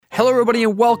Hello, everybody,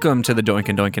 and welcome to the Doink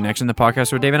and Doink Connection, the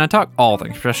podcast where Dave and I talk all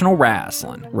things professional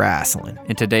wrestling.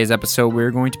 In today's episode, we're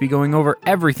going to be going over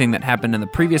everything that happened in the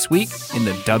previous week in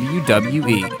the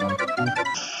WWE.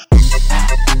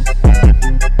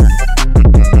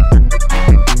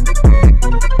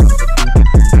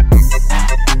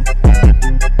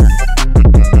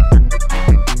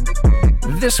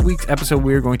 This week's episode,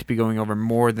 we're going to be going over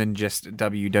more than just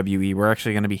WWE. We're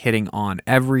actually going to be hitting on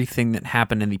everything that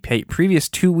happened in the previous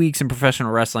 2 weeks in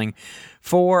professional wrestling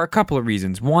for a couple of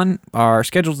reasons. One, our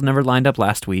schedules never lined up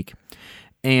last week.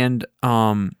 And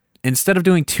instead of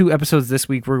doing 2 episodes this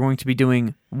week, we're going to be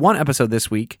doing 1 episode this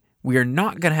week. We are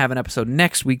not going to have an episode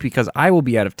next week because I will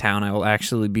be out of town. I will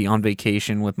actually be on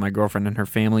vacation with my girlfriend and her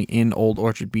family in Old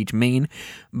Orchard Beach, Maine.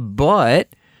 But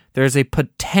there's a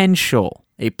potential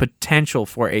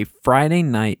for a Friday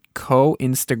night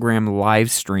co-Instagram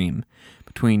live stream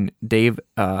between Dare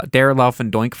Love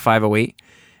and Doink 508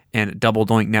 and Double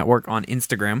Doink Network on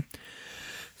Instagram.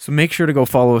 So make sure to go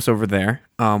follow us over there.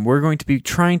 We're going to be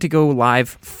trying to go live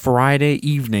Friday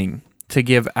evening to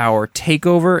give our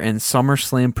TakeOver and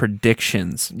SummerSlam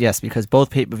predictions. Yes, because both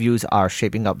pay-per-views are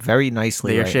shaping up very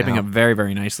nicely. They are shaping up very,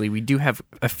 very nicely. We do have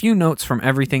a few notes from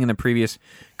everything in the previous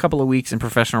couple of weeks in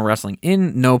professional wrestling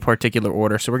in no particular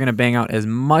order, so we're going to bang out as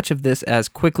much of this as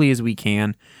quickly as we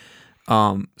can.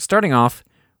 Starting off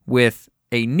with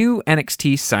a new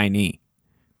NXT signee,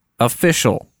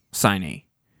 official signee,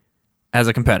 as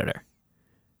a competitor.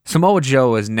 Samoa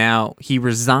Joe is now, he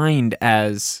resigned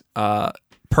as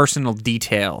personal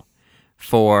detail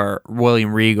for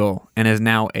William Regal and is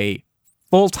now a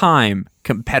full-time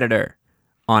competitor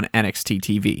on NXT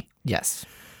TV. Yes.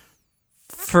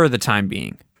 For the time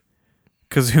being.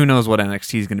 Because who knows what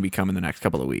NXT is going to become in the next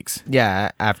couple of weeks.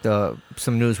 Yeah, after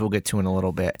some news we'll get to in a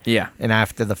little bit. Yeah. And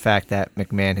after the fact that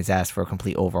McMahon has asked for a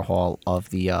complete overhaul of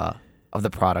the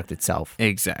product itself.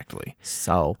 Exactly.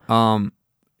 So,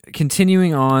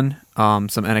 continuing on, some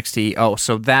NXT. Oh,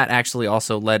 so that actually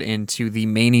also led into the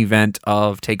main event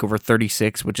of TakeOver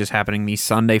 36, which is happening the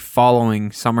Sunday following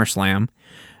SummerSlam,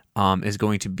 is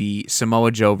going to be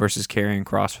Samoa Joe versus Karrion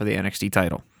Kross for the NXT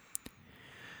title.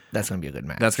 That's going to be a good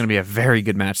match. That's going to be a very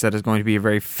good match. That is going to be a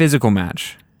very physical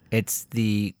match. It's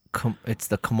the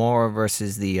Kimura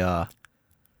versus the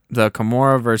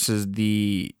Kimura versus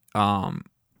the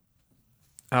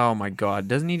oh my God!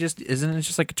 Isn't it just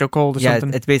like a chokehold or something?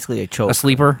 Yeah, it's basically a choke. A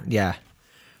sleeper. Yeah.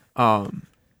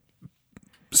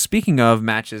 Speaking of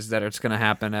matches that it's going to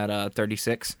happen at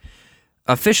 36,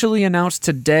 officially announced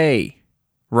today,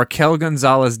 Raquel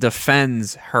Gonzalez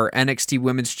defends her NXT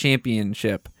Women's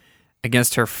Championship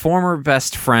against her former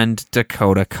best friend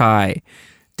Dakota Kai.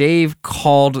 Dave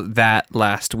called that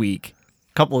last week.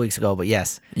 A couple of weeks ago, but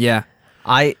yes. Yeah.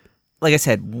 Like I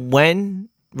said, when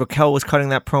Raquel was cutting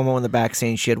that promo in the back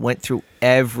saying she had went through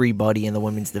everybody in the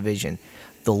women's division,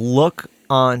 the look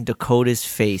on Dakota's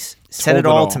face said it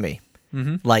all to me.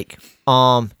 Mm-hmm. Like,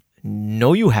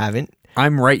 no, you haven't.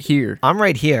 I'm right here.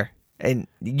 And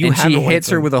she hits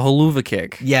her with a haluva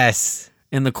kick. Yes.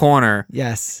 In the corner.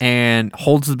 Yes. And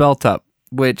holds the belt up,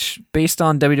 which, based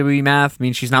on WWE math,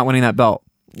 means she's not winning that belt.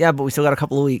 Yeah, but we still got a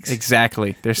couple of weeks.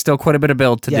 Exactly. There's still quite a bit of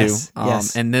build to do.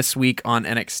 Yes. And this week on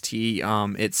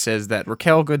NXT, it says that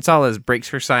Raquel Gonzalez breaks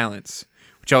her silence,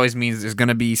 which always means there's going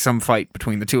to be some fight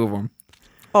between the two of them.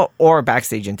 Oh, or a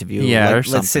backstage interview. Yeah,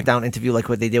 let's sit down interview like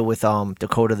what they did with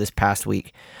Dakota this past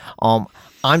week.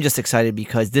 I'm just excited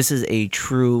because this is a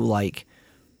true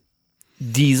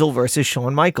Diesel versus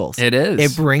Shawn Michaels. It is.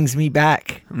 It brings me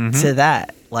back to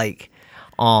that.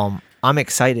 I'm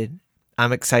excited.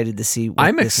 I'm excited to see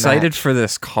I'm excited for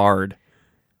this card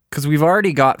because we've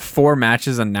already got 4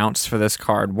 matches announced for this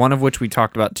card, one of which we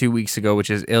talked about 2 weeks ago, which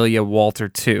is Ilya Walter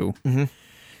 2. Mm-hmm.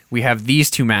 We have these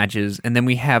 2 matches, and then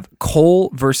we have Cole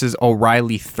versus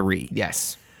O'Reilly 3.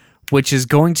 Yes. Which is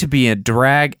going to be a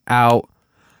drag out.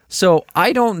 So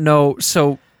I don't know.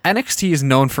 So NXT is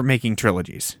known for making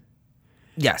trilogies.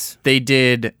 Yes. They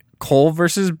did Cole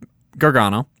versus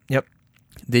Gargano. Yep.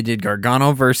 They did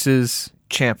Gargano versus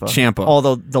Ciampa.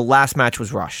 Although the last match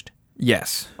was rushed.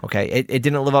 Yes. Okay. It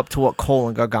didn't live up to what Cole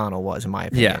and Gargano was, in my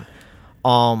opinion.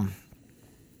 Yeah.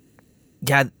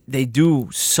 Yeah, they do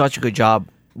such a good job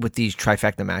with these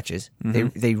trifecta matches.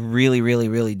 Mm-hmm. They really, really,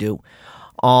 really do.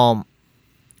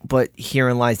 But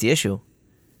herein lies the issue.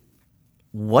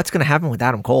 What's going to happen with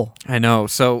Adam Cole? I know.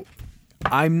 So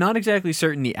I'm not exactly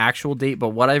certain the actual date, but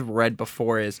what I've read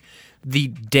before is the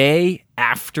day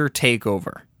after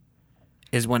TakeOver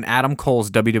is when Adam Cole's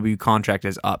WWE contract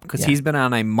is up because he's been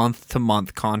on a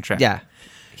month-to-month contract. Yeah.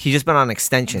 He's just been on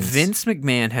extensions. Vince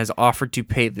McMahon has offered to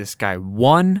pay this guy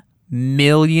 $1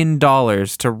 million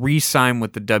to re-sign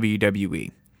with the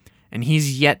WWE. And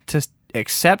he's yet to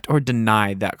accept or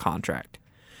deny that contract.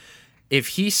 If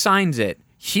he signs it,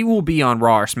 he will be on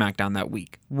Raw or SmackDown that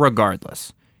week,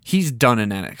 regardless. He's done in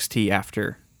NXT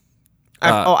after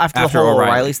the whole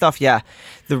O'Reilly stuff. Yeah.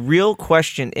 The real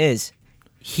question is,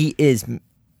 he is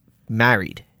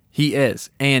married. He is,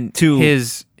 and to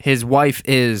his wife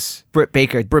is Britt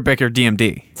Baker,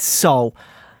 DMD. So,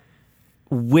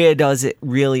 where does it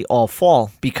really all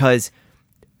fall? Because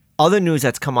other news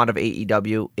that's come out of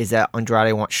AEW is that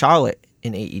Andrade wants Charlotte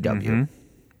in AEW. Mm-hmm.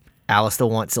 Alistair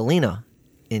wants Zelina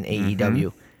in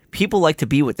AEW. People like to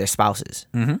be with their spouses.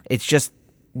 Mm-hmm. It's just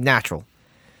natural.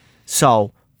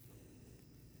 So,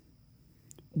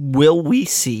 will we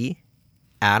see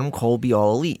Adam Cole be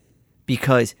All Elite?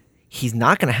 Because he's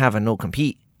not going to have a no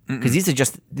compete. Because these are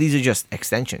just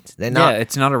extensions. They're not. Yeah,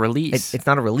 it's not a release. It's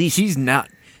not a release. He's not.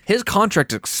 His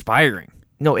contract's expiring.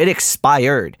 No, it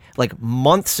expired like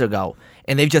months ago,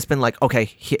 and they've just been like,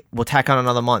 okay, we'll tack on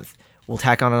another month. We'll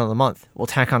tack on another month. We'll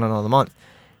tack on another month.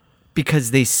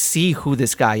 Because they see who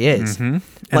this guy is. Mm-hmm.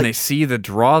 And they see the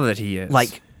draw that he is.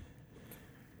 Like,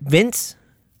 Vince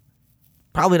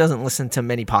probably doesn't listen to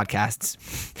many podcasts.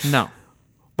 No.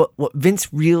 But what Vince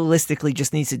realistically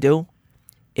just needs to do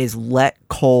is let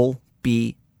Cole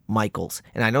be Michaels.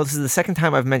 And I know this is the second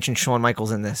time I've mentioned Shawn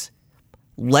Michaels in this.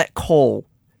 Let Cole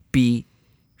be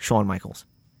Shawn Michaels.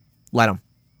 Let him.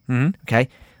 Mm-hmm. Okay?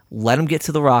 Let him get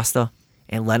to the roster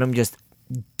and let him just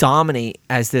dominate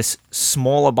as this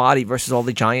smaller body versus all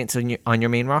the giants on your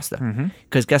main roster.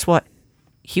 Because guess what?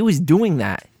 He was doing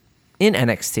that in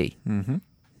NXT. Mm-hmm.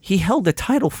 He held the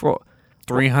title for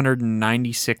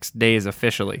 396 days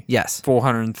officially. Yes.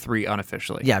 403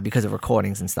 unofficially. Yeah, because of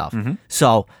recordings and stuff. Mm-hmm.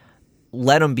 So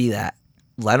let him be that.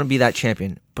 Let him be that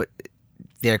champion. But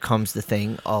there comes the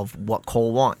thing of what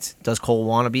Cole wants. Does Cole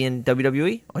want to be in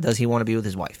WWE or does he want to be with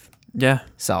his wife? Yeah.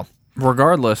 So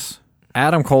regardless,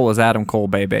 Adam Cole is Adam Cole,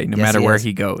 baby, no matter where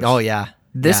he goes. Oh, yeah.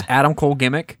 This Adam Cole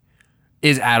gimmick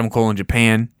is Adam Cole in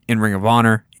Japan, in Ring of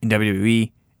Honor, in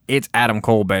WWE. It's Adam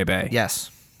Cole, baby. Yes.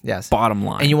 Yes. Bottom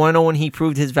line. And you want to know when he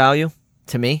proved his value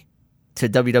to me, to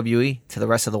WWE, to the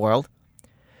rest of the world?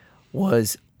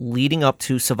 Was leading up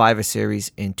to Survivor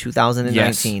Series in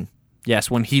 2019.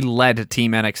 Yes, when he led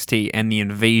Team NXT and the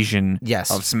invasion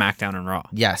of SmackDown and Raw.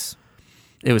 Yes.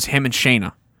 It was him and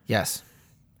Shayna. Yes.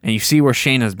 And you see where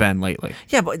Shayna's been lately.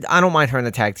 Yeah, but I don't mind her in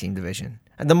the tag team division.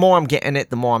 And the more I'm getting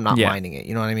it, the more I'm not minding it.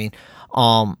 You know what I mean?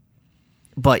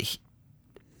 But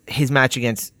his match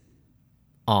against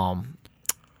oh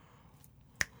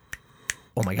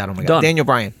my god, Daniel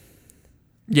Bryan.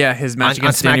 Yeah, his match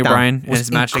against Daniel Bryan and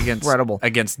his match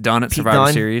against Dunn at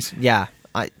Survivor Series. Yeah.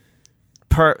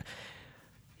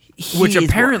 Which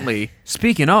apparently,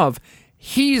 speaking of,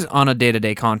 he's on a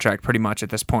day-to-day contract pretty much at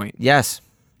this point. Yes.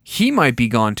 He might be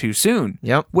gone too soon.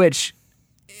 Yep. Which,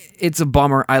 it's a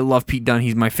bummer. I love Pete Dunne.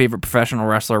 He's my favorite professional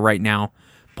wrestler right now.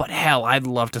 But hell, I'd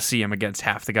love to see him against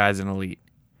half the guys in Elite.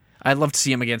 I'd love to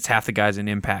see him against half the guys in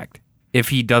Impact if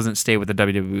he doesn't stay with the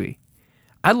WWE.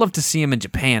 I'd love to see him in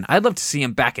Japan. I'd love to see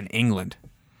him back in England.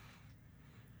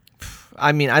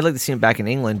 I mean, I'd like to see him back in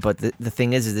England, but the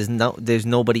thing is there's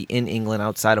nobody in England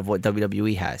outside of what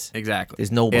WWE has. Exactly.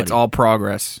 There's nobody. It's all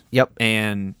Progress. Yep.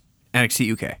 And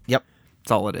NXT UK. Yep.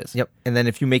 That's all it is. Yep. And then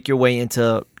if you make your way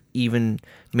into even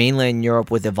mainland Europe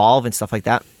with Evolve and stuff like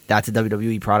that, that's a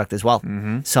WWE product as well.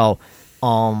 Mm-hmm. So,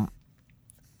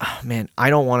 man, I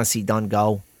don't want to see Dunn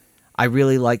go. I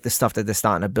really like the stuff that they're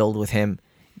starting to build with him.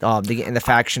 They're getting the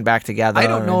faction back together. I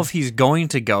don't know if he's going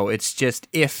to go. It's just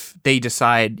if they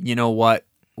decide, you know what,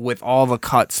 with all the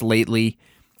cuts lately,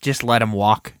 just let him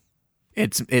walk.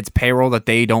 It's payroll that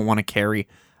they don't want to carry.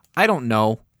 I don't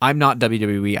know. I'm not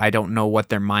WWE. I don't know what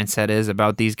their mindset is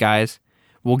about these guys.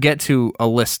 We'll get to a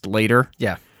list later.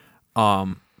 Yeah.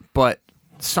 But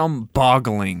some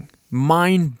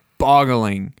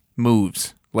mind-boggling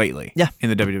moves lately. Yeah. In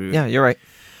the WWE. Yeah, you're right.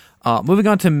 Moving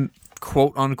on to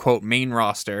quote-unquote main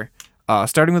roster.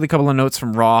 Starting with a couple of notes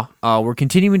from Raw, we're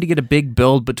continuing to get a big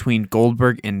build between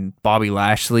Goldberg and Bobby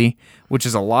Lashley, which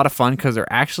is a lot of fun because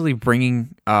they're actually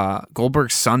bringing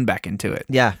Goldberg's son back into it.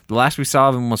 Yeah. The last we saw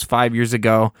of him was 5 years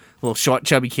ago. A little short,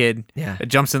 chubby kid that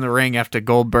jumps in the ring after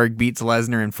Goldberg beats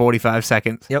Lesnar in 45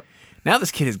 seconds. Yep. Now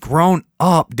this kid is grown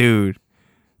up, dude.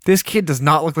 This kid does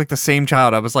not look like the same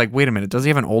child. I was like, wait a minute, does he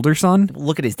have an older son?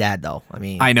 Look at his dad, though. I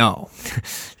mean, I know.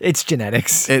 It's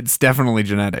genetics. It's definitely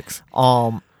genetics.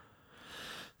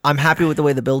 I'm happy with the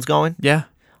way the build's going. Yeah.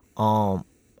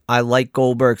 I like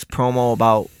Goldberg's promo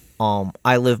about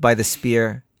I live by the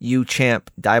spear, you champ,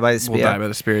 die by the spear. We'll die by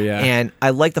the spear, yeah. And I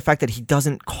like the fact that he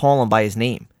doesn't call him by his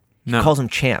name. He calls him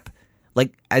champ.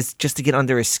 like as just to get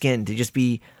under his skin, to just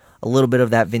be a little bit of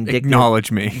that vindictive.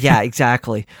 Acknowledge me. Yeah,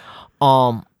 exactly.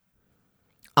 I'm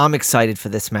excited for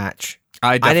this match.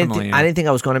 I definitely am. I didn't think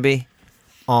I was going to be.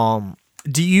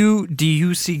 Do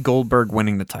you see Goldberg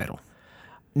winning the title?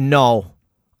 No,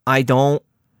 I don't.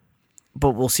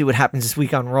 But we'll see what happens this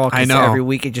week on Raw. I know. Every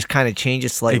week it just kind of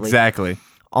changes slightly. Exactly.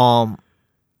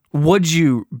 Would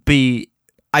you be?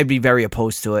 I'd be very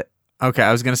opposed to it. Okay,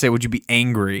 I was going to say, would you be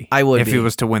angry I would if be. he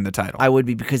was to win the title? I would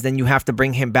be, because then you have to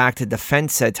bring him back to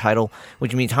defend said title,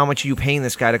 which means how much are you paying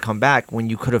this guy to come back when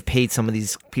you could have paid some of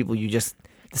these people you just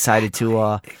decided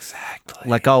to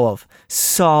let go of.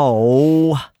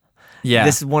 So, yeah,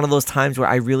 this is one of those times where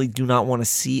I really do not want to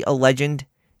see a legend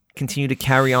continue to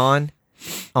carry on.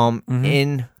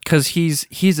 Because he's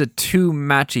a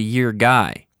 2-match-a-year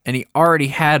guy, and he already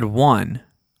had one.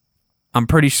 I'm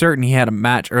pretty certain he had a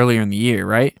match earlier in the year,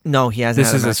 right? No, he hasn't.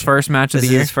 This is his first match of the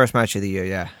year? This is his first match of the year,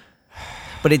 yeah.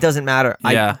 But it doesn't matter.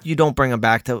 Yeah. You don't bring him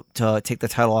back to take the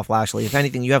title off Lashley. If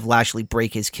anything, you have Lashley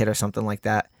break his kid or something like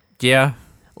that. Yeah.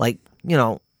 Like,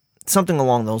 something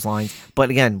along those lines. But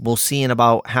again, we'll see in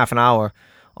about half an hour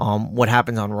what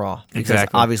happens on Raw. Because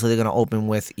exactly. Obviously they're going to open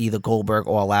with either Goldberg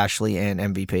or Lashley and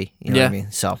MVP. You know what I mean?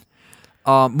 So,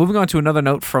 moving on to another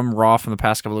note from Raw from the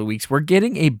past couple of weeks. We're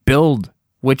getting a build,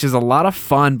 which is a lot of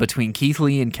fun, between Keith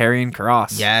Lee and Karrion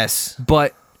Kross. yes.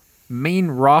 But main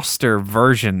roster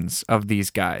versions of these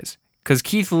guys. Because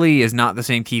Keith Lee is not the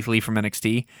same Keith Lee from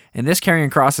NXT, and this Karrion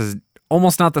Kross is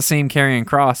almost not the same Karrion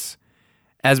Kross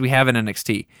as we have in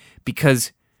NXT.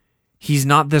 Because he's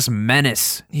not this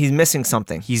menace. He's missing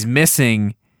something. He's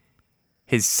missing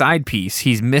his side piece.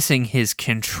 He's missing his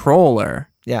controller.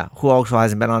 Yeah, who also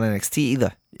hasn't been on NXT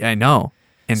either. I know.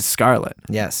 And Scarlett.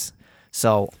 Yes.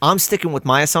 So I'm sticking with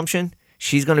my assumption.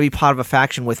 She's going to be part of a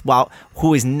faction with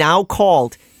who is now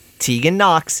called Tegan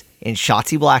Knox and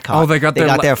Shotzi Blackheart. Oh, they got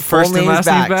their full first and last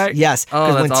names back? Yes, Oh,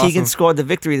 because when that's Tegan awesome. scored the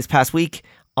victory this past week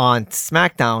on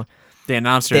SmackDown, They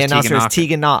announced her as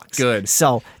Tegan Knox. Good.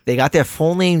 So they got their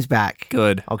full names back.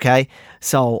 Good. Okay.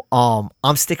 So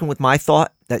I'm sticking with my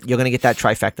thought that you're going to get that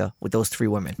trifecta with those 3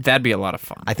 women. That'd be a lot of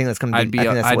fun. I think that's going to be. I'd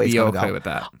be okay okay with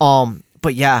that.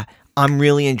 But yeah, I'm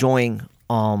really enjoying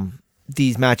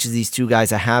these matches these 2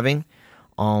 guys are having.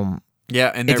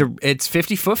 Yeah, and it's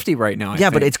 50-50 right now. I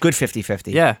but think. it's good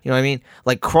 50-50. Yeah. You know what I mean?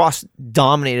 Like Cross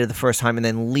dominated the first time, and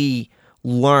then Lee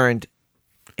learned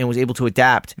and was able to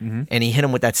adapt, and he hit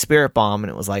him with that spirit bomb,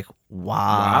 and it was like,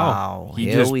 wow.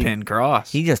 He just pinned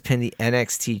Cross. He just pinned the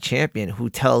NXT champion, who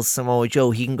tells Samoa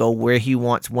Joe he can go where he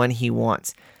wants, when he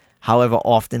wants, however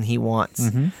often he wants.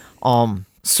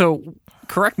 So,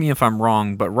 correct me if I'm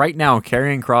wrong, but right now,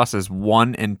 Karrion Kross is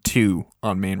 1 and 2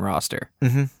 on main roster.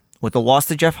 With the loss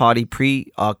to Jeff Hardy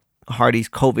Hardy's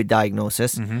COVID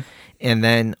diagnosis, and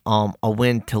then a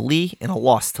win to Lee and a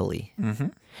loss to Lee.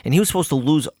 And he was supposed to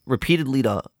lose repeatedly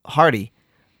to Hardy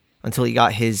until he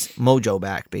got his mojo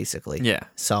back, basically. Yeah.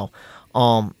 So,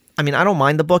 I mean, I don't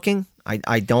mind the booking.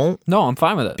 I don't. No, I'm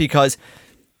fine with it. Because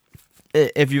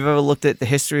if you've ever looked at the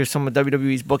history of some of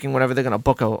WWE's booking, whenever they're going to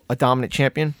book a dominant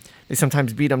champion, they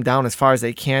sometimes beat them down as far as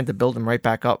they can to build them right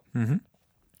back up.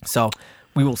 So,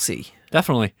 we will see.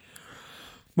 Definitely.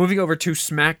 Moving over to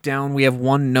SmackDown, we have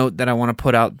one note that I want to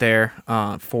put out there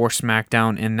for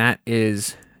SmackDown, and that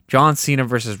is John Cena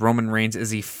versus Roman Reigns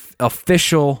is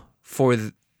official for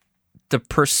the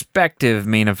prospective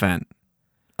main event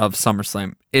of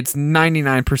SummerSlam. It's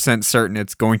 99% certain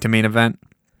it's going to main event,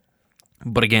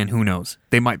 but again, who knows?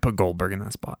 They might put Goldberg in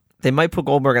that spot. They might put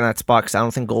Goldberg in that spot because I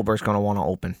don't think Goldberg's going to want to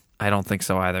open. I don't think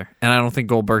so either. And I don't think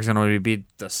Goldberg's going to be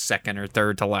the second or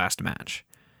third to last match.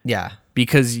 Yeah.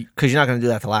 Because you're not going to do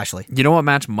that to Lashley. You know what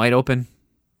match might open?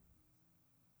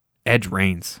 Edge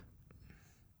Reigns.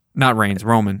 Not Reigns,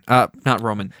 Roman. Not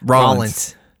Roman.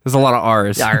 Rollins. There's a lot of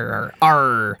R's.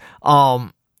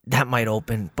 That might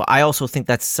open, but I also think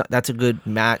that's a good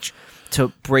match to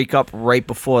break up right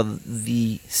before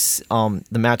the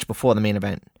match before the main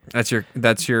event. That's your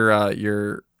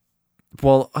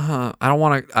well, I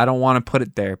don't want to put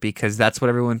it there because that's what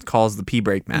everyone calls the pee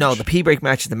break match. No, the pee break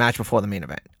match is the match before the main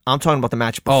event. I'm talking about the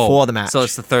match before the match. So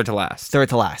it's the third to last. Third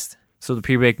to last. So the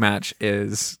pee break match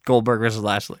is Goldberg versus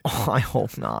Lashley. Oh, I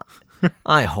hope not.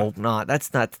 I hope not.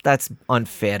 That's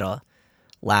unfair to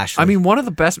Lashley. I mean, one of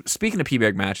the best. Speaking of pee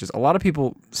break matches, a lot of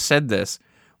people said this.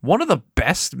 One of the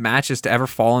best matches to ever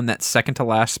fall in that second to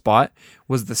last spot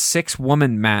was the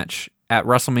 6-woman match at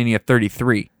WrestleMania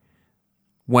 33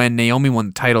 when Naomi won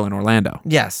the title in Orlando.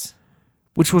 Yes.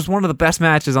 Which was one of the best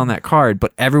matches on that card,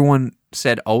 but everyone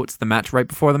said, oh, it's the match right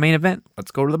before the main event.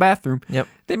 Let's go to the bathroom. Yep.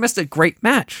 They missed a great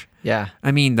match. Yeah.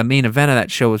 I mean, the main event of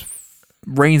that show was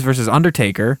Reigns versus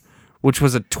Undertaker. which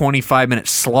was a 25-minute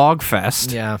slog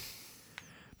fest. Yeah.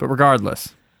 But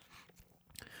regardless,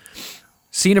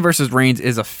 Cena versus Reigns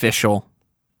is official.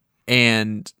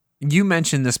 And you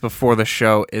mentioned this before the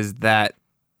show, is that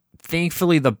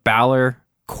thankfully the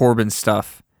Balor-Corbin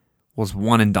stuff was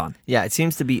one and done. Yeah, it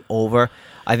seems to be over.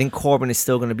 I think Corbin is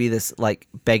still going to be this like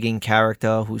begging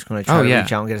character who's going to try to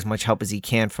reach out and get as much help as he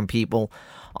can from people.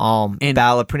 And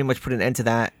Balor pretty much put an end to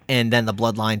that, and then the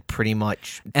Bloodline pretty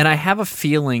much. And I have a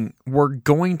feeling we're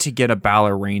going to get a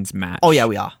Balor Reigns match. Oh yeah,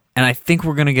 we are. And I think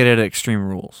we're going to get it at Extreme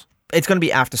Rules. It's going to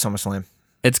be after SummerSlam.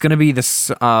 It's going to be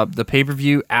the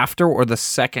pay-per-view after or the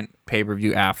second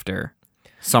pay-per-view after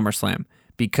SummerSlam,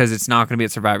 because it's not going to be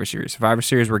at Survivor Series. Survivor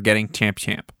Series, we're getting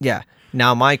champ. Yeah.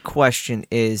 Now, my question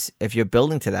is, if you're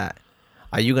building to that,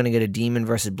 are you going to get a Demon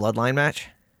versus Bloodline match?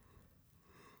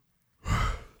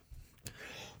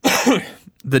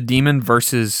 The Demon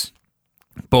versus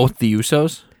both the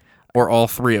Usos, or all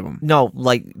three of them? No,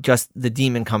 like just the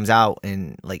Demon comes out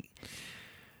and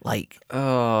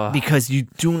because you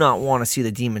do not want to see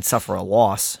the Demon suffer a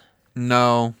loss.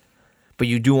 No. But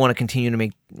you do want to continue to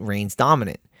make Reigns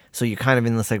dominant. So you're kind of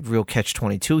in this like real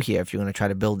catch-22 here if you're going to try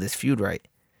to build this feud right.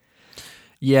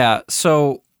 Yeah,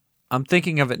 so I'm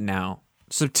thinking of it now.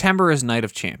 September is Night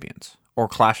of Champions, or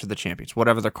Clash of the Champions,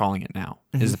 whatever they're calling it now,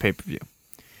 is the pay-per-view.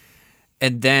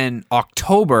 And then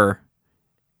October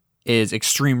is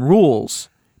Extreme Rules,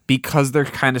 because they're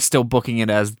kind of still booking it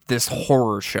as this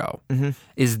horror show. Mm-hmm.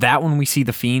 Is that when we see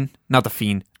the Fiend? Not the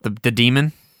Fiend, the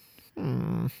Demon?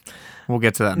 We'll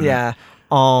get to that in a minute.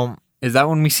 Yeah. Is that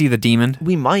when we see the Demon?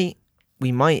 We might.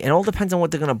 It all depends on what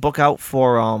they're going to book out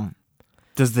for.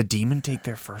 Does the Demon take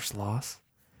their first loss?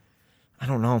 I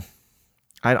don't know.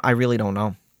 I really don't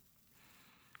know.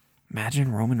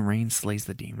 Imagine Roman Reigns slays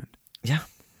the Demon. Yeah.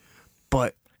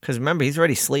 But because remember, he's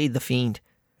already slayed the Fiend.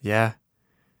 Yeah.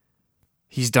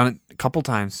 He's done it a couple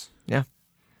times. Yeah.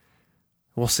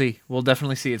 We'll see. We'll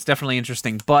definitely see. It's definitely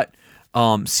interesting. But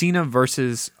Cena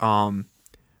versus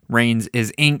Reigns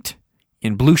is inked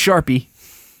in blue Sharpie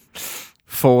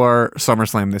for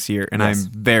SummerSlam this year, and yes.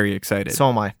 I'm very excited. So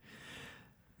am I.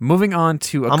 Moving on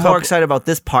to I'm more excited about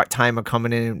this part-timer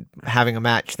coming in and having a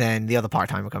match than the other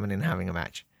part-timer coming in and having a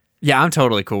match. Yeah, I'm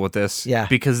totally cool with this. Yeah.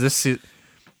 Because this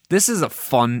is a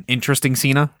fun, interesting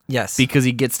Cena. Yes. Because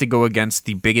he gets to go against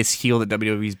the biggest heel that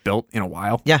WWE's built in a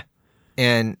while. Yeah.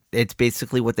 And it's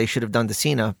basically what they should have done to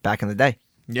Cena back in the day.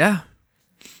 Yeah.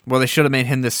 Well, they should have made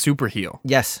him this super heel.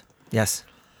 Yes.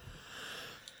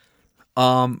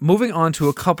 Moving on to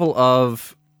a couple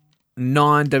of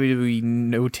non-WWE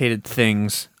notated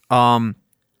things.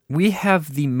 We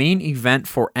have the main event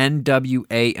for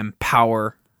NWA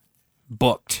Empower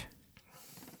booked.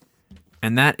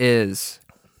 And that is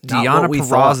Deonna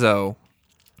Purrazzo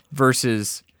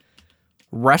versus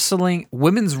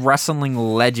women's wrestling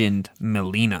legend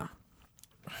Melina.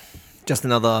 Just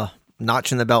another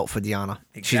notch in the belt for Deonna.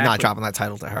 Exactly. She's not dropping that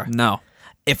title to her. No.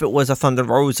 If it was a Thunder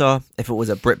Rosa, if it was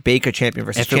a Britt Baker champion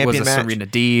versus champion match, if it was a Serena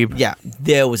Deeb, yeah,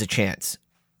 there was a chance.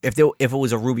 If it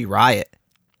was a Ruby Riott,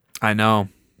 I know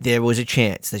there was a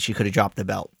chance that she could have dropped the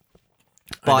belt.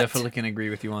 But, I definitely can agree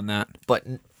with you on that. But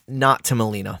not to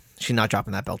Melina. She's not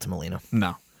dropping that belt to Melina.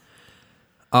 No.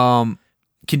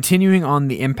 Continuing on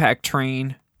the Impact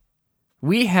train,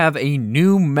 we have a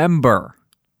new member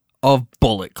of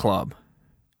Bullet Club.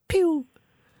 Pew.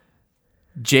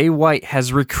 Jay White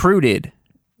has recruited,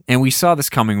 and we saw this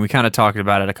coming. We kind of talked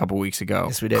about it a couple weeks ago.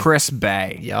 Yes, we did. Chris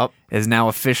Bay is now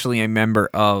officially a member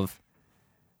of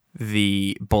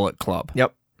the Bullet Club.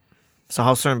 Yep. So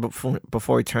how soon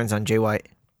before he turns on Jay White?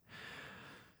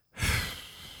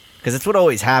 Because it's what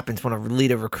always happens when a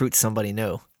leader recruits somebody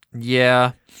new.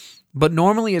 Yeah. But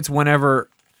normally it's whenever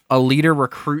a leader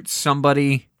recruits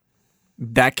somebody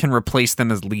that can replace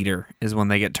them as leader is when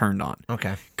they get turned on.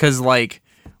 Okay. Because, like,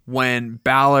 when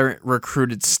Balor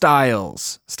recruited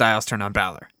Styles turned on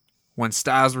Balor. When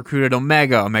Styles recruited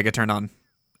Omega turned on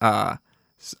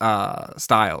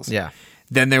Styles. Yeah.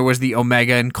 Then there was the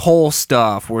Omega and Cole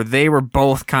stuff where they were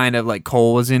both kind of like,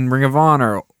 Cole was in Ring of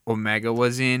Honor, Omega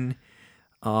was in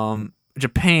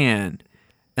Japan,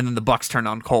 and then the Bucks turned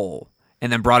on Cole.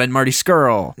 And then brought in Marty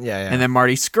Scurll. Yeah. And then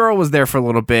Marty Scurll was there for a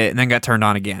little bit and then got turned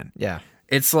on again. Yeah.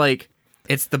 It's like,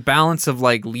 it's the balance of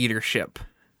like leadership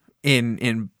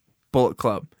in Bullet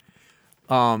Club.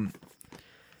 I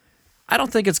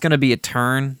don't think it's going to be a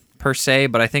turn per se,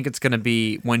 but I think it's going to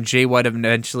be when Jay White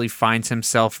eventually finds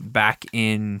himself back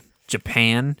in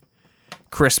Japan,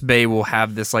 Chris Bay will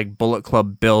have this like Bullet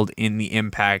Club build in the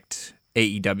Impact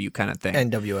AEW kind of thing.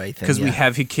 NWA thing. Because we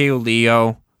have Hikaru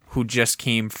Leo, who just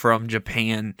came from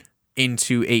Japan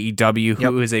into AEW,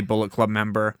 who is a Bullet Club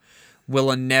member.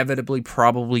 will inevitably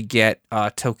probably get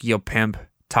Tokyo Pimp,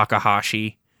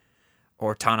 Takahashi,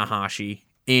 or Tanahashi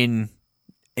in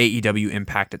AEW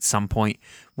Impact at some point.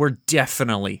 We're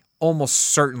definitely, almost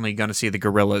certainly going to see the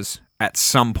Gorillas at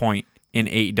some point in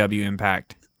AEW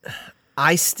Impact.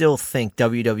 I still think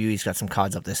WWE's got some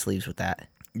cards up their sleeves with that.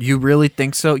 You really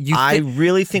think so? I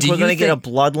really think we're going to get a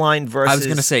Bloodline versus... I was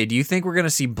going to say, do you think we're going to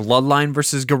see Bloodline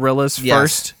versus Gorillas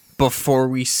first before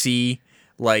we see,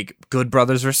 like, Good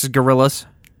Brothers versus Gorillas?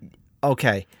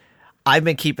 Okay. I've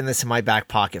been keeping this in my back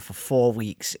pocket for 4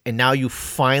 weeks, and now you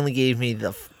finally gave me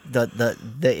the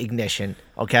ignition,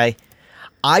 okay?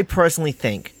 I personally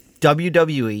think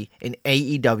WWE and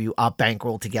AEW are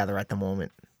bankrolled together at the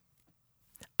moment.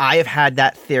 I have had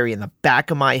that theory in the back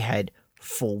of my head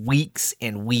for weeks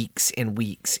and weeks and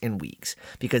weeks and weeks,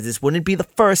 because this wouldn't be the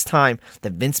first time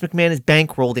that Vince McMahon is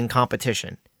bankrolled in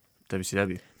competition.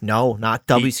 WCW. No, not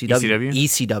WCW. ECW?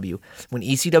 ECW. When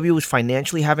ECW was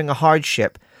financially having a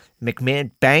hardship, McMahon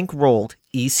bankrolled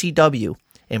ECW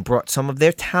and brought some of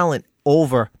their talent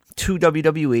over to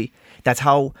WWE. That's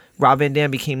how Rob Van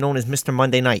Dam became known as Mr.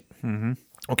 Monday Night. Mm-hmm.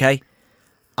 Okay?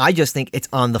 I just think it's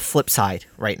on the flip side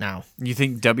right now. You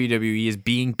think WWE is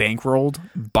being bankrolled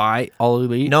by All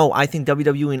Elite? No, I think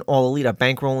WWE and All Elite are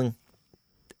bankrolling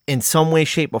in some way,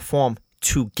 shape, or form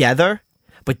together,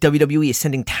 but WWE is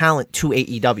sending talent to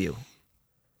AEW.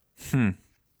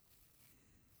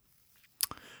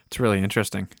 It's really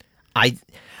interesting.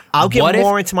 I'll get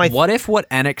more into my... What if what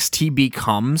NXT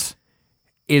becomes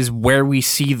is where we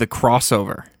see the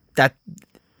crossover?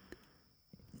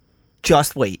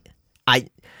 Just wait.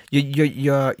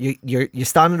 You're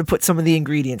starting to put some of the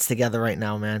ingredients together right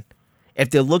now, man. If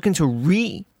they're looking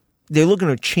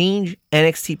to change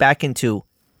NXT back into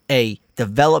a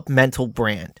developmental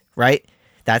brand, right?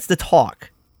 That's the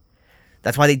talk.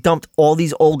 That's why they dumped all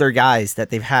these older guys that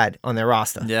they've had on their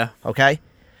roster. Yeah. Okay?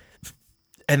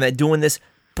 And they're doing this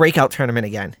breakout tournament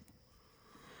again.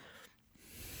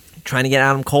 Trying to get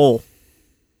Adam Cole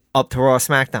up to Raw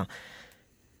SmackDown.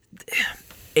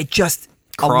 It just...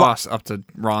 up to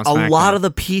Raw and SmackDown. A lot of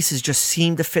the pieces just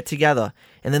seem to fit together.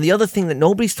 And then the other thing that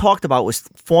nobody's talked about was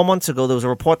 4 months ago, there was a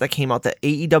report that came out that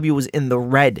AEW was in the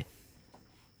red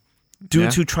due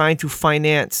to trying to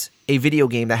finance a video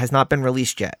game that has not been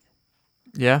released yet.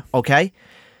 Yeah. Okay?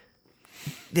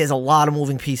 There's a lot of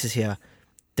moving pieces here.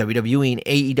 WWE and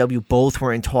AEW both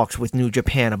were in talks with New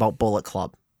Japan about Bullet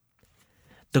Club.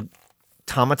 The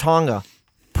Tama Tonga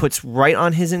puts right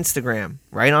on his Instagram,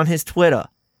 right on his Twitter,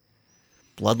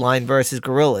 Bloodline versus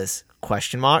Gorillas, ?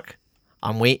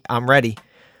 I'm ready.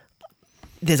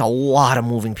 There's a lot of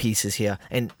moving pieces here.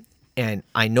 And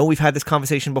I know we've had this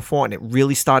conversation before, and it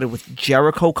really started with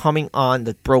Jericho coming on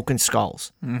the Broken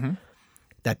Skulls. Mm-hmm.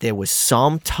 That there was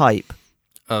some type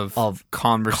of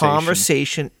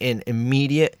conversation and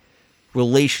immediate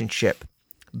relationship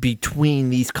between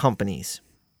these companies.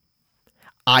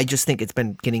 I just think it's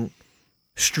been getting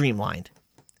streamlined.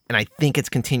 And I think it's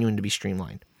continuing to be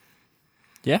streamlined.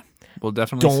 Yeah, we'll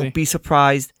definitely see. Don't be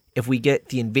surprised if we get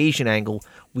the invasion angle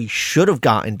we should have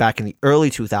gotten back in the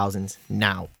early 2000s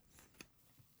now.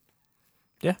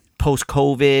 Yeah.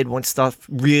 Post-COVID, once stuff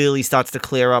really starts to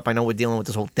clear up, I know we're dealing with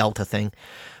this whole Delta thing.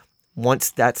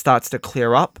 Once that starts to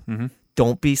clear up,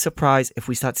 don't be surprised if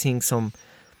we start seeing some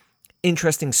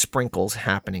interesting sprinkles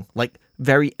happening, like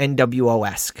very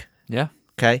NWO-esque. Yeah.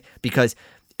 Okay? Because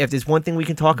if there's one thing we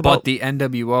can talk about... But the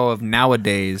NWO of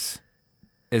nowadays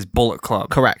is Bullet Club.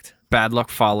 Correct. Bad Luck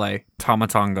Fale, Tama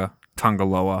Tonga,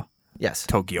 Tongaloa, Yes.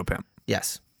 Tokyo Pimp.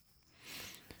 Yes.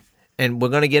 And we're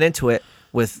going to get into it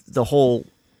with the whole...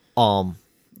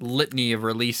 litany of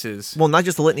releases. Well, not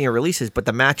just the litany of releases, but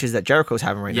the matches that Jericho's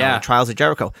having right now, the Trials of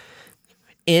Jericho.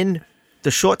 In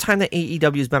the short time that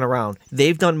AEW has been around,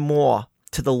 they've done more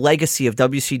to the legacy of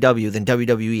WCW than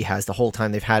WWE has the whole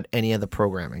time they've had any of the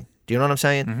programming. Do you know what I'm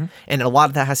saying? Mm-hmm. And a lot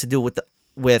of that has to do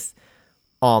with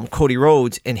Cody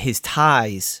Rhodes and his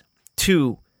ties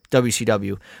to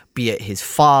WCW, be it his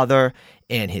father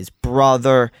and his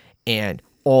brother and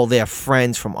all their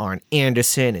friends from Arn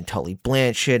Anderson and Tully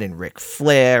Blanchard and Ric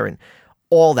Flair and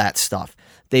all that stuff.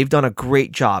 They've done a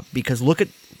great job because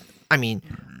I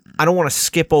don't want to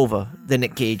skip over the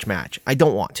Nick Gage match. I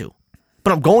don't want to,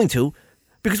 but I'm going to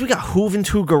because we got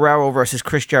Juventud Guerrero versus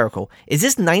Chris Jericho. Is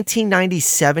this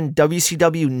 1997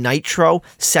 WCW Nitro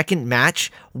second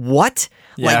match? What?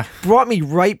 Yeah. Brought me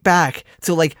right back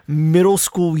to middle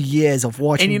school years of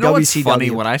watching WCW. And you know what's funny?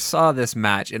 When I saw this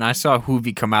match and I saw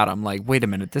Juvi come out, I'm like, wait a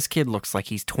minute, this kid looks like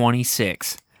he's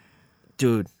 26.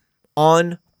 Dude,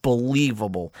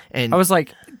 unbelievable. And I was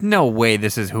like, no way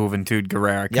this is Juventud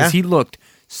Guerrera because he looked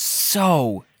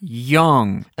so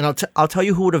young. And I'll tell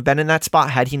you who would have been in that spot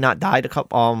had he not died a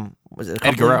couple. Was it a couple?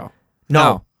 Ed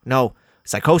Guerrero. No.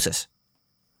 Psychosis.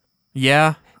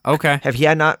 Yeah. Okay. If he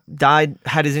had not died,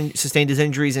 sustained his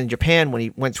injuries in Japan when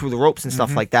he went through the ropes and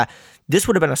stuff like that, this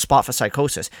would have been a spot for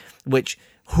Psychosis. Which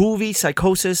Hoovy,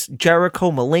 Psychosis,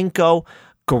 Jericho, Malenko,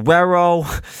 Guerrero,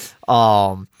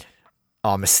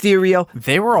 Mysterio.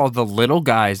 They were all the little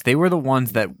guys. They were the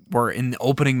ones that were in the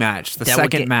opening match, the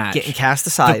second match, getting cast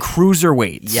aside. The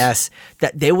cruiserweights. Yes,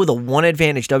 that they were the one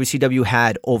advantage WCW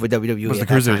had over WWE. Was the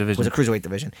cruiserweight division? Was the cruiserweight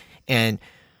division, and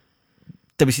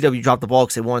WCW dropped the ball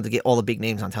because they wanted to get all the big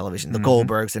names on television, the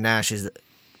Goldbergs, the Nashes,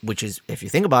 which is, if you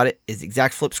think about it, is the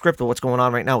exact flip script of what's going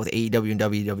on right now with AEW and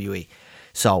WWE.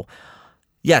 So,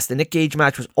 yes, the Nick Gage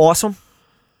match was awesome.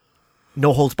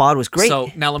 No holds barred was great.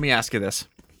 So now let me ask you this: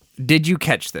 did you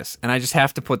catch this? And I just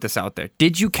have to put this out there: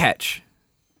 did you catch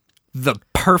the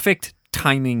perfect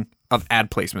timing of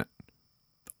ad placement?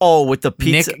 Oh, with the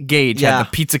pizza. Nick Gage had the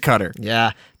pizza cutter.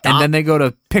 Yeah, and then they go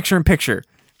to picture in picture,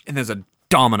 and there's a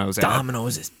Domino's ad.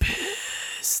 Domino's is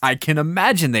pissed. I can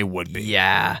imagine they would be.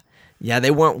 Yeah,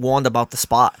 they weren't warned about the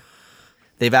spot.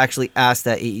 They've actually asked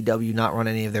that AEW not run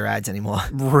any of their ads anymore.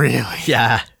 Really?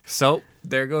 Yeah. So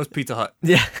there goes Pizza Hut.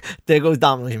 Yeah, there goes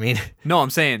Domino's. You mean? No,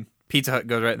 I'm saying Pizza Hut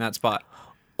goes right in that spot.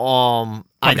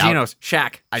 Papagino's,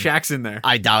 Shaq. Shaq's in there.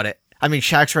 I doubt it. I mean,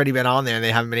 Shaq's already been on there, and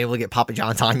they haven't been able to get Papa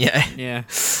John's on yet. Yeah.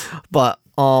 But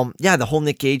the whole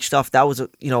Nick Gage stuff, that was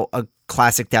a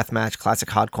classic death match, classic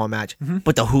hardcore match.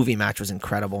 But the Hoovy match was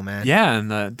incredible, man. Yeah, and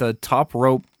the top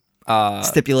rope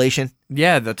stipulation.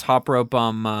 Yeah, the top rope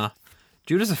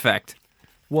Judas effect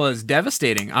was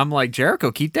devastating. I'm like,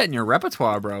 Jericho, keep that in your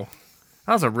repertoire, bro.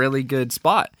 That was a really good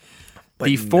spot. But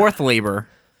the fourth labor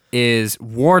is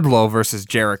Wardlow versus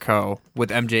Jericho with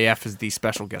MJF as the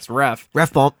special guest ref.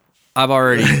 Ref bump. I've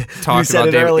already talked about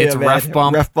it. Earlier, it's man. Ref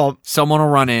bump. Ref bump. Someone will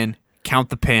run in, count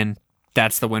the pin.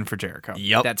 That's the win for Jericho.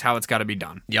 Yep. That's how it's got to be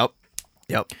done. Yep.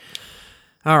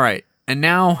 All right. And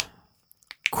now,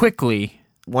 quickly.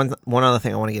 One other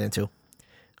thing I want to get into.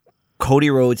 Cody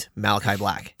Rhodes, Malachi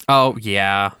Black. Oh,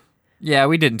 yeah. Yeah,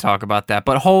 we didn't talk about that,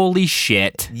 but holy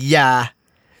shit. Yeah.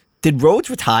 Did Rhodes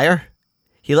retire?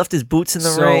 He left his boots in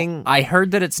the ring. I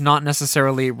heard that it's not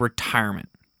necessarily retirement,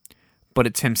 but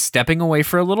it's him stepping away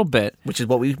for a little bit, which is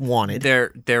what we wanted.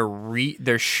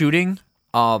 They're shooting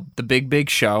the Big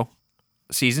Show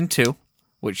season 2,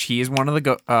 which he is one of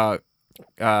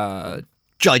the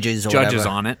judges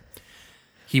on it.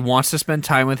 He wants to spend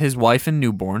time with his wife and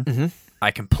newborn. Mm-hmm. I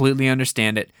completely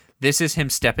understand it. This is him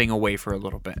stepping away for a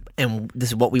little bit, and this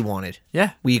is what we wanted.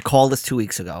 Yeah, we called this 2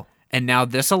 weeks ago. And now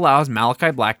this allows Malachi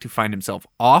Black to find himself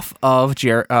off of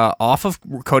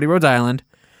Cody Rhodes Island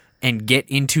and get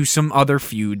into some other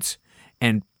feuds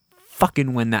and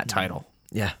fucking win that title.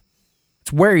 Yeah.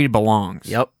 It's where he belongs.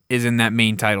 Yep. Is in that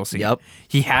main title scene. Yep.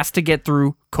 He has to get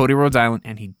through Cody Rhodes Island,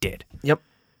 and he did. Yep.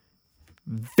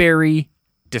 Very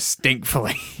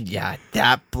distinctly. Yeah.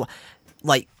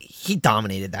 He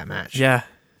dominated that match. Yeah.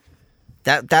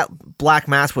 That black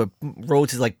mass where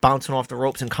Rhodes is like bouncing off the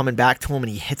ropes and coming back to him, and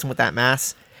he hits him with that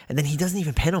mass, and then he doesn't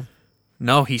even pin him.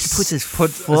 No, he puts his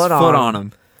foot on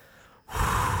him.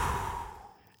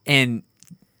 And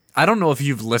I don't know if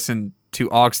you've listened to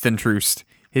Augston Troost,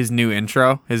 his new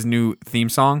intro, his new theme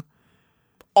song.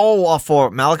 Oh,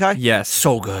 for Malachi? Yes.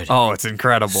 So good. Oh, it's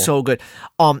incredible. So good.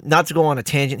 Not to go on a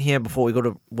tangent here before we go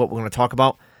to what we're going to talk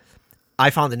about. I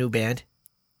found a new band.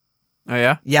 Oh,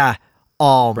 yeah? Yeah.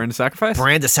 Brand of Sacrifice?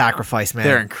 Brand of Sacrifice, man.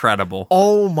 They're incredible.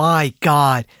 Oh my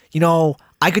God.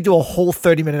 I could do a whole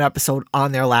 30-minute episode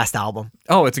on their last album.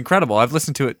 Oh, it's incredible. I've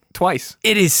listened to it twice.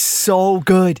 It is so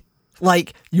good.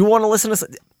 Like, you want to listen to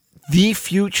the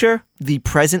future, the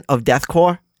present of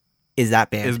deathcore is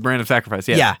that band. Is Brand of Sacrifice,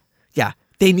 yeah. Yeah.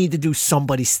 They need to do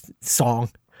somebody's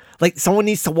song. Like, someone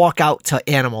needs to walk out to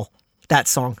Animal, that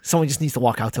song. Someone just needs to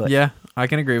walk out to it. Yeah, I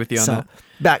can agree with you on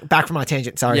that. Back from my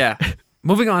tangent, sorry. Yeah.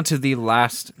 Moving on to the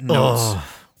last notes,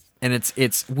 and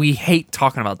it's we hate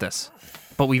talking about this,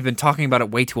 but we've been talking about it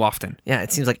way too often. Yeah,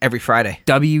 it seems like every Friday.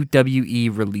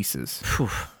 WWE releases.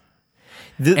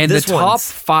 The top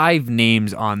 5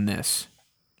 names on this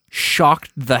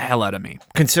shocked the hell out of me.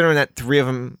 Considering that 3 of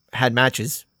them had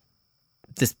matches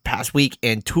this past week,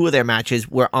 and 2 of their matches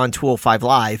were on 205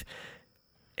 Live,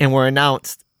 and were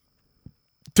announced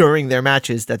during their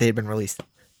matches that they had been released.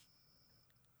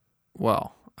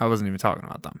 Well, I wasn't even talking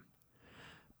about them.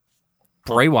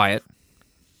 Bray Wyatt.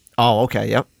 Oh, okay,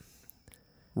 yep.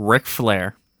 Ric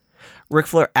Flair. Ric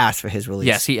Flair asked for his release.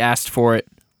 Yes, he asked for it,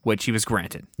 which he was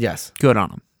granted. Yes. Good on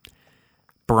him.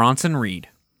 Bronson Reed.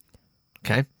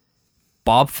 Okay.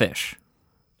 Bob Fish.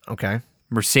 Okay.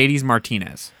 Mercedes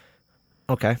Martinez.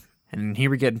 Okay. And here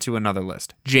we get into another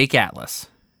list. Jake Atlas.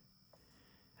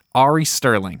 Ari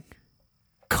Sterling.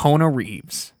 Kona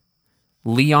Reeves.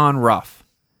 Leon Ruff.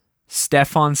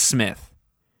 Stefan Smith.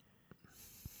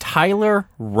 Tyler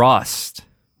Rust.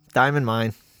 Diamond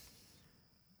Mine.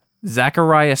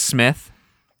 Zachariah Smith.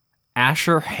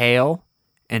 Asher Hale.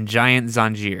 And Giant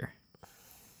Zangier.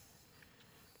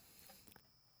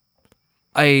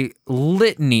 A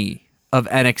litany of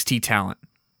NXT talent.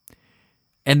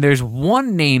 And there's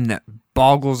one name that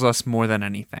boggles us more than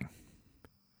anything.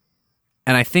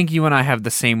 And I think you and I have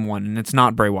the same one, and it's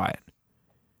not Bray Wyatt.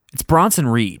 It's Bronson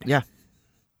Reed. Yeah.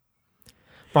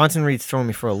 Bronson Reed's throwing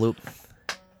me for a loop.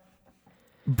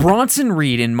 Bronson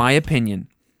Reed, in my opinion,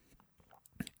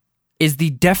 is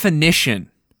the definition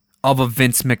of a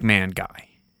Vince McMahon guy.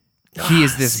 He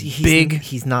is this big...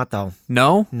 He's not, though.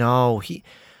 No? No.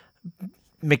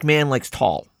 McMahon likes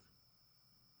tall.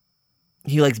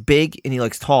 He likes big and he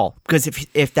likes tall. Because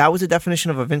if that was a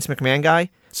definition of a Vince McMahon guy,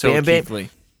 Bam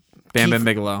Bam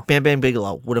Bigelow. Bam Bam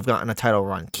Bigelow would have gotten a title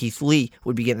run. Keith Lee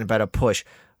would be getting a better push.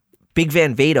 Big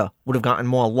Van Vader would have gotten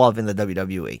more love in the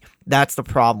WWE. That's the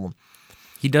problem.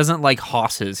 He doesn't like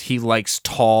hosses. He likes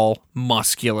tall,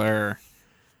 muscular.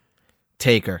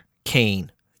 Taker,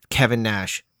 Kane, Kevin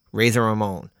Nash, Razor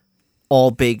Ramon. All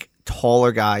big,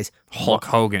 taller guys. Hulk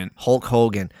Hogan.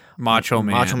 Macho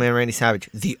Man Randy Savage.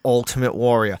 The Ultimate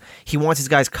Warrior. He wants his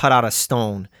guys cut out of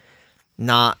stone,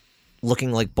 not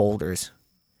looking like boulders.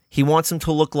 He wants them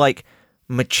to look like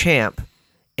Machamp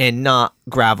and not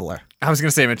Graveler. I was going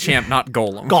to say Machamp, not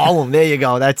Golem. Golem, there you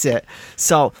go. That's it.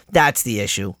 So that's the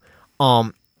issue.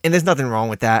 And there's nothing wrong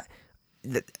with that.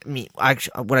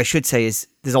 What I should say is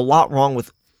there's a lot wrong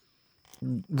with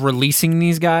releasing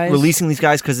these guys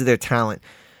because of their talent.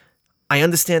 I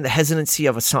understand the hesitancy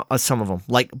of some of them.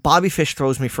 Like Bobby Fish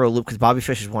throws me for a loop because Bobby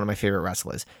Fish is one of my favorite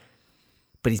wrestlers.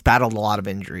 But he's battled a lot of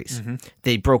injuries. Mm-hmm.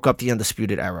 They broke up the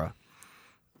Undisputed Era.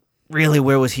 Really,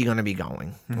 where was he going to be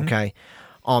going? Mm-hmm. Okay.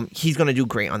 He's going to do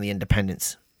great on the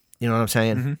independents. You know what I'm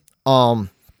saying? Mm-hmm.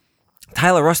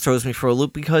 Tyler Rust throws me for a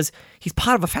loop because he's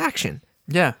part of a faction.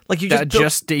 Yeah. Like you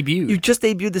just debuted. You just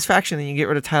debuted this faction and you get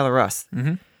rid of Tyler Rust.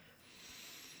 Mm-hmm.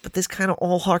 But this kind of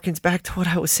all harkens back to what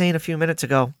I was saying a few minutes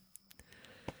ago.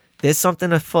 There's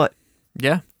something afoot.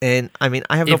 Yeah. And I mean,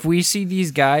 if we see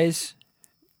these guys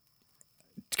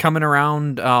coming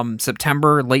around late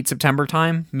September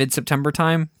time, mid-September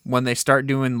time, when they start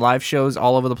doing live shows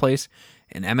all over the place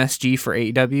in MSG for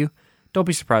AEW, don't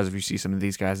be surprised if you see some of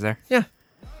these guys there. Yeah.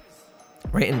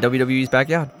 Right in WWE's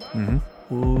backyard.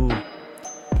 Mm-hmm. Ooh.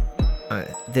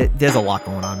 There's a lot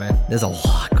going on, man. There's a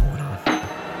lot going on.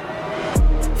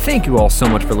 Thank you all so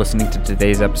much for listening to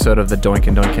today's episode of the Doink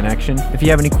and Doink Connection. If you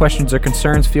have any questions or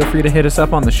concerns, feel free to hit us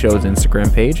up on the show's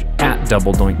Instagram page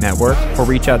 @Double Doink Network, or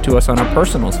reach out to us on our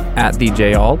personals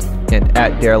 @DJAld and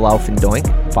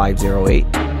 @DareLaufenDoink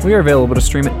 508. We are available to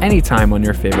stream at any time on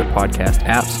your favorite podcast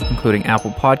apps, including Apple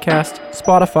Podcast,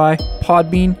 Spotify,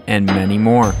 Podbean, and many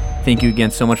more. Thank you again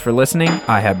so much for listening.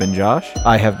 I have been Josh.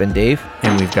 I have been Dave.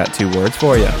 And we've got 2 words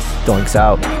for you. Doinks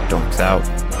out. Doinks out.